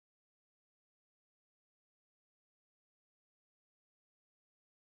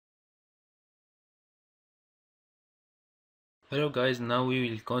Hello guys, now we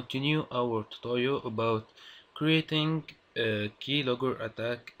will continue our tutorial about creating a keylogger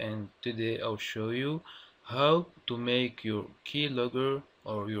attack, and today I'll show you how to make your keylogger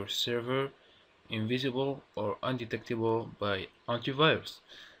or your server invisible or undetectable by antivirus.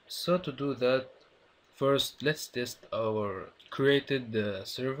 So to do that, first let's test our created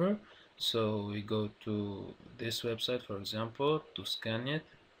server. So we go to this website, for example, to scan it.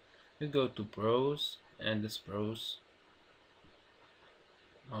 We go to browse and let's browse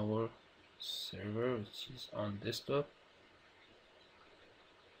our server which is on desktop.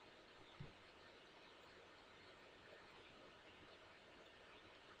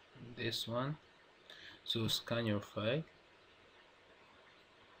 This one. So scan your file,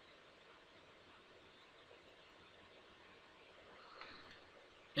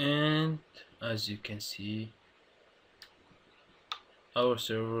 and as you can see, our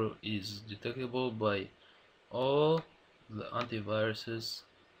server is detectable by all the antiviruses.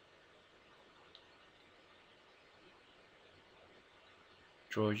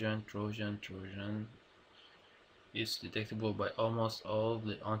 Trojan is detectable by almost all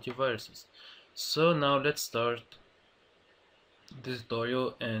the antiviruses. So now let's start the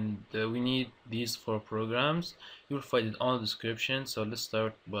tutorial, and we need these four programs. You'll find it on the description. So let's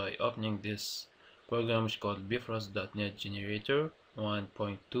start by opening this program which is called bifrost.net generator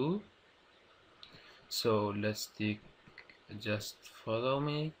 1.2. So let's take, just follow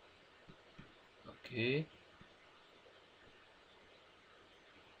me. Okay,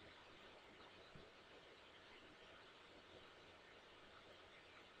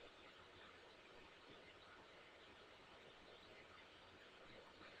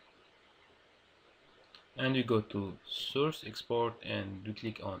 and we go to source export and we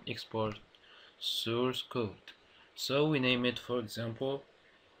click on export source code. So we name it, for example,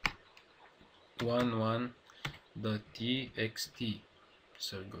 11.txt.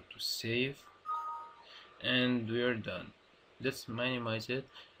 So go to save and we are done. Let's minimize it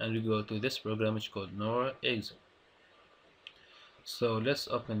and we go to this program which is called Nora Exo. So let's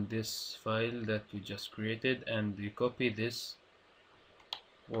open this file that we just created and we copy this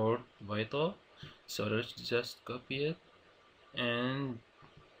word vital. So let's just copy it and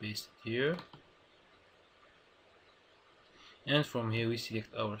paste it here, and from here we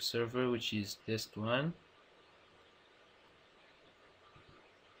select our server which is test1,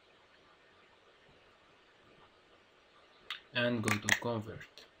 and go to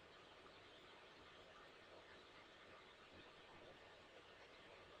convert.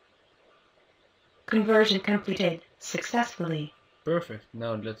 Conversion completed successfully. Perfect.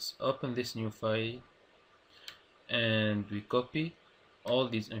 Now let's open this new file and we copy all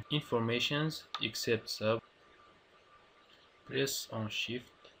these informations except sub. Press on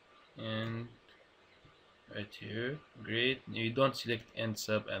shift and right here. Great. You don't select end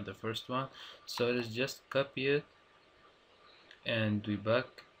sub and the first one, so let's just copy it and we back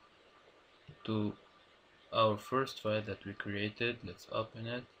to our first file that we created. Let's open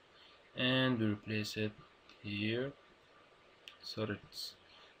it and we replace it here. So let's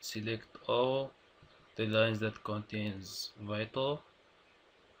select all the lines that contains vital.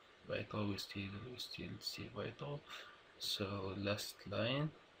 We still see vital. So last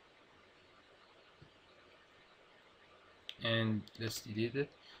line, and let's delete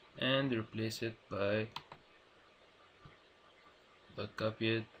it and replace it by the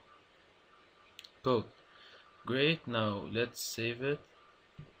copied code. Great. Now let's save it.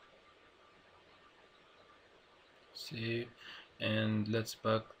 Save, and let's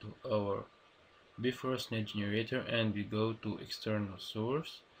back to our bifrost.net generator and we go to external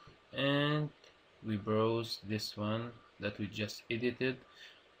source and we browse this one that we just edited,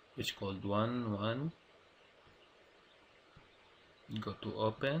 which called 1.1. Go to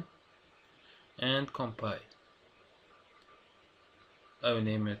open and compile. I will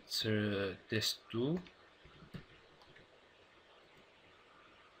name it test2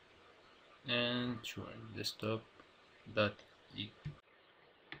 and join desktop.exe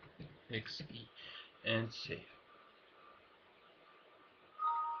and save.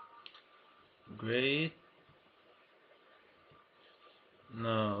 Great.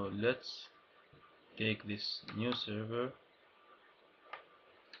 Now let's take this new server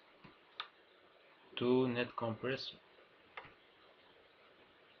to net compressor.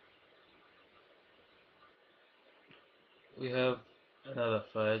 We have another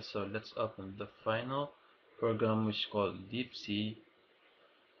file, so let's open the final program which is called deep C,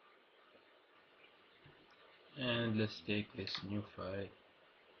 and let's take this new file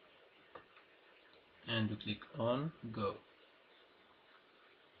and we click on go.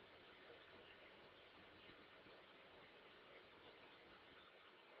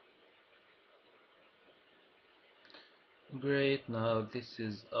 Great, now this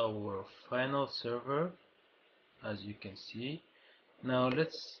is our final server, as you can see. Now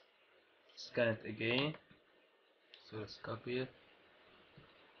let's scan it again. So let's copy it.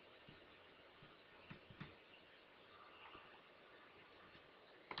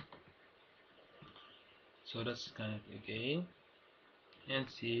 So let's scan it again and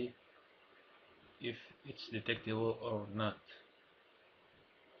see if it's detectable or not.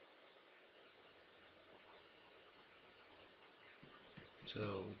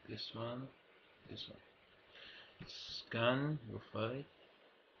 So this one, scan your file,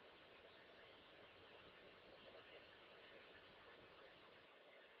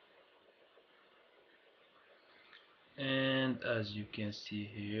 and as you can see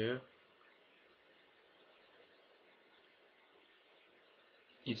here,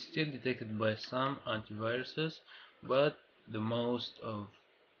 it's still detected by some antiviruses, but the most of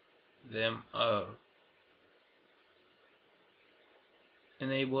them are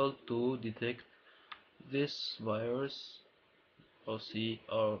unable to detect this virus. Or see,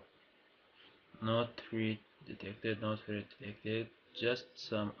 or not read detected, not read detected, just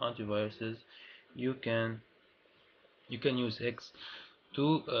some antiviruses. You can use X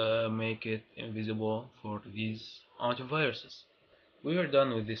to make it invisible for these antiviruses. We are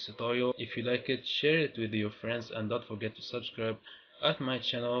done with this tutorial. If you like it, share it with your friends and don't forget to subscribe at my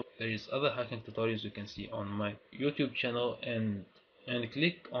channel. There is other hacking tutorials you can see on my YouTube channel, and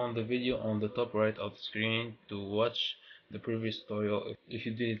click on the video on the top right of the screen to watch the previous tutorial if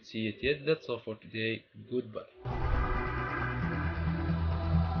you didn't see it yet. That's all for today. Goodbye.